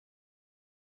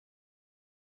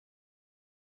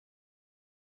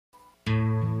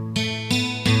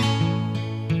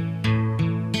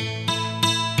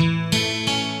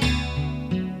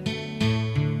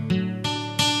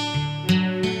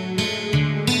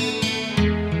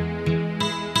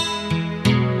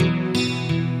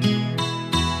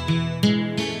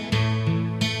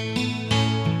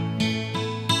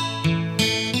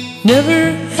never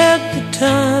had the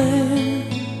time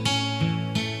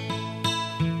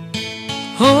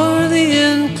or the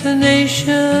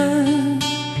inclination.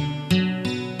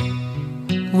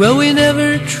 Well, we never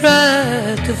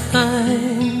tried to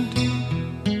find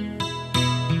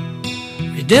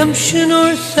redemption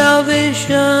or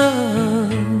salvation.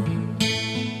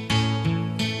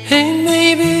 Hey,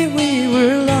 maybe we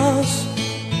were lost,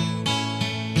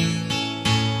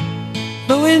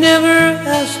 but we never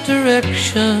asked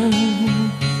direction.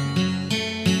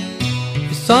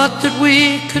 We thought that we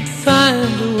could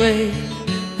find a way,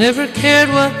 never cared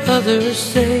what others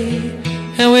say,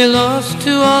 and we lost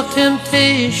to all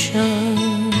temptation.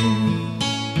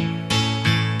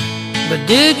 But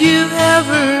did you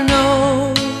ever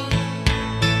know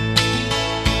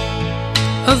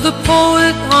of the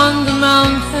poet on the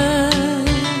mountain,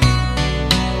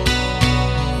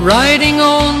 writing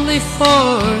only for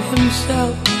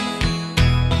himself,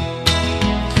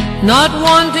 not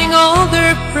wanting all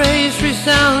their praise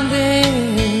resounding?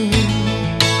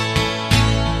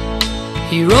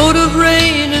 He wrote of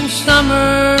rain and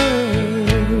summer,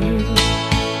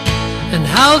 and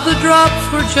how the drops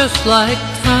were just like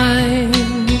time,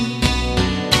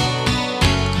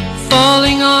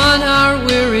 falling on our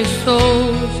weary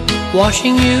souls,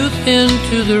 washing youth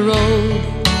into the road,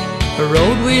 a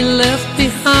road we left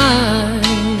behind.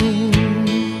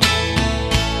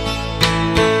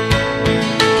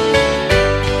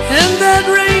 And that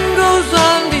rain goes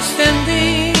on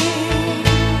descending,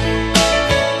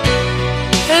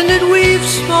 and it weaves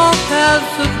small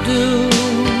paths of doom,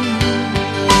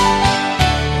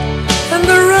 and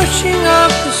the rushing of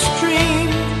the stream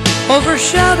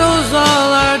overshadows all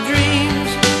our dreams,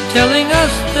 telling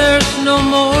us there's no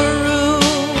more room.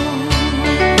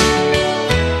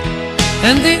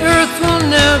 And the earth will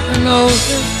never know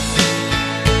this.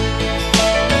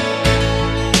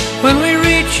 When we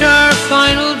reach our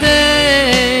final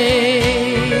day,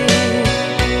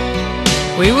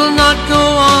 we will not go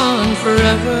on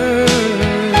forever.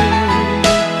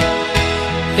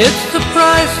 It's the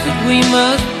price that we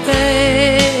must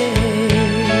pay.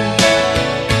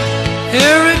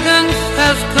 Arrogance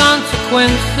has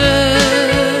consequences,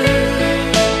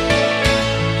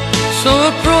 so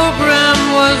a program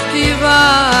was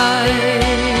devised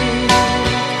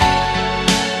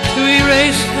to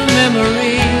erase the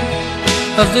memory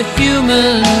of the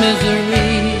human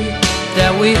misery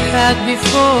that we had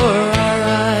before our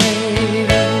eyes.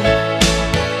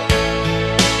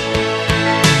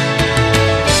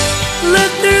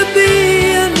 Let there be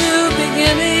a new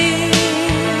beginning,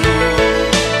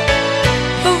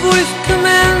 a voice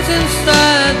commands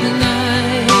inside the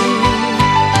night.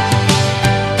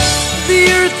 The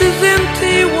earth is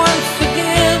empty once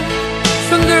again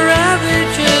from the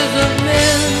ravages of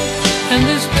men, and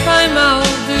this time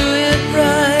I'll do it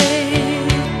right.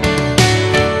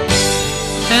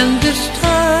 And this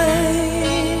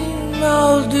time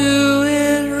I'll do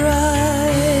it right.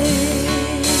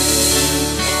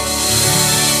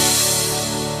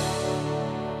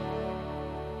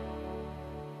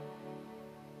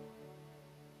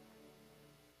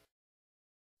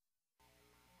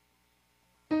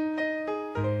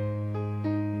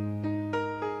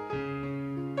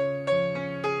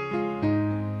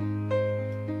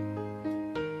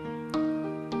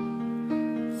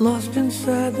 Lost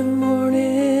inside the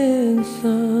morning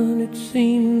sun, it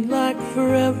seemed like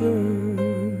forever,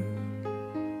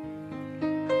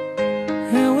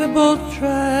 and we both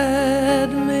tried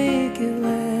to make it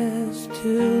last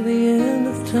till the end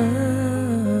of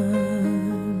time.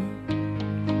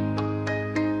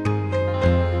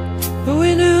 But we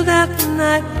knew that the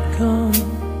night would come,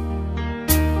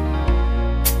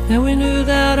 and we knew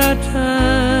that our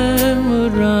time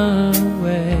would run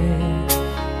away.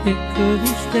 It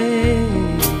couldn't stay.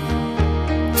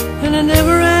 And I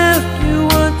never asked you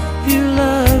once if you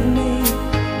loved me,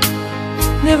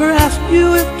 never asked you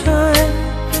if time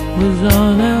was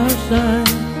on our side.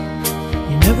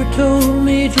 You never told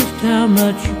me just how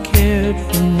much you cared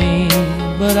for me,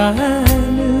 but I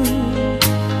knew,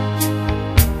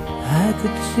 I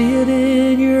could see it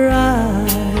in your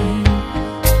eyes.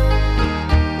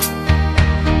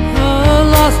 Oh,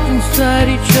 lost inside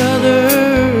each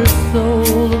other's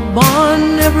soul, a bond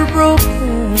never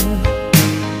broken,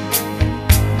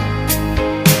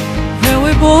 and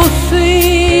we both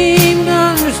seem to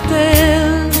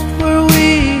understand where we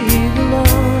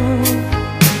belong.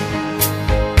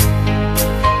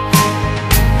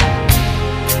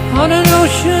 On an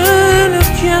ocean of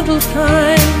gentle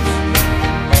times,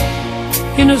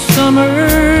 in a summer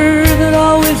that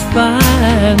always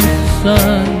finds the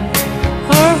sun,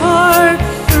 our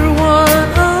hearts are one.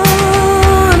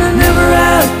 Oh, and I never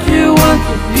asked you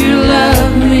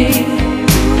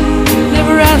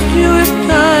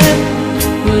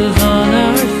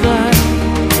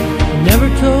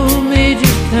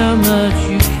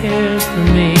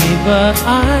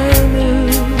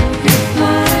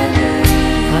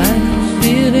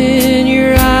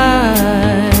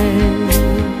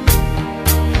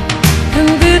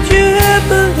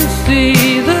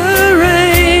see the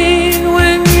rain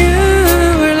when you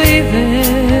were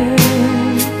leaving.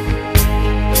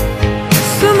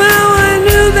 Somehow I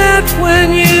knew that when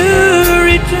you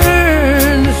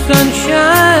returned, the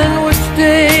sunshine would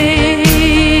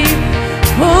stay.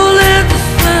 Oh, let the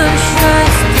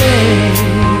sunshine stay.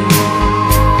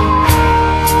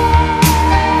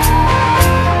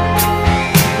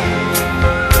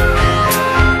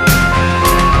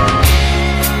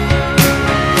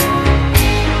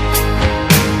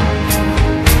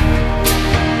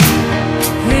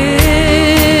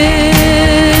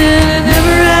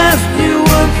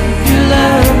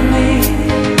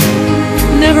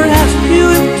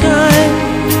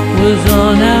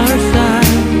 On our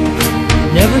side,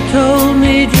 never told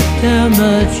me just how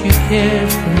much you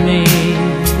cared for me,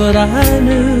 but I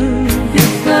knew,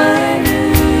 yes I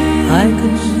knew, I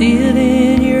could see it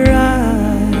in your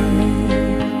eyes.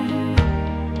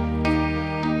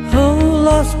 Oh,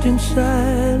 lost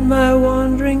inside my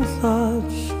wandering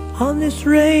thoughts on this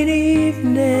rainy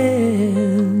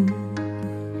evening.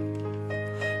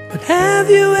 But have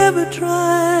you ever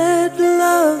tried to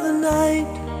love the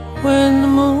night when the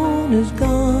moon is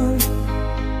gone?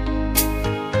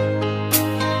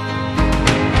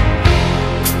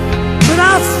 But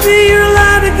I'll see your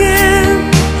light again.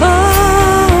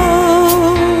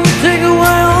 Oh, take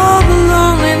away all the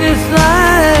loneliness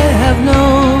I have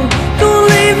known. Don't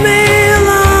leave me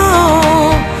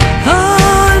alone. Oh,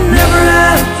 I never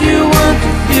asked you once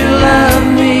if you love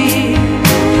me.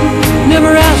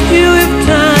 Never asked you if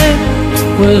time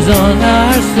was on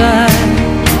our side.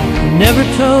 Never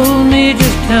told me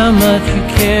just how much you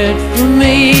cared for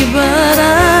me, but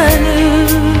I knew,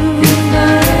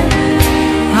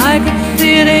 I could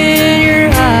see it in your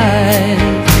eyes.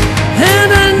 And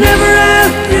I never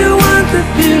asked you once if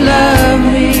you loved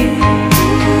me.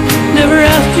 Never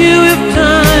asked you if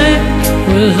time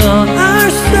was on our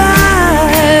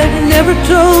side. Never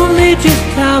told me just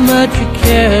how much you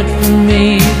cared for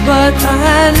me, but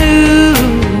I knew,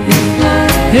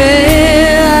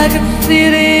 yeah, I could see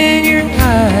it in your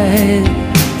eyes.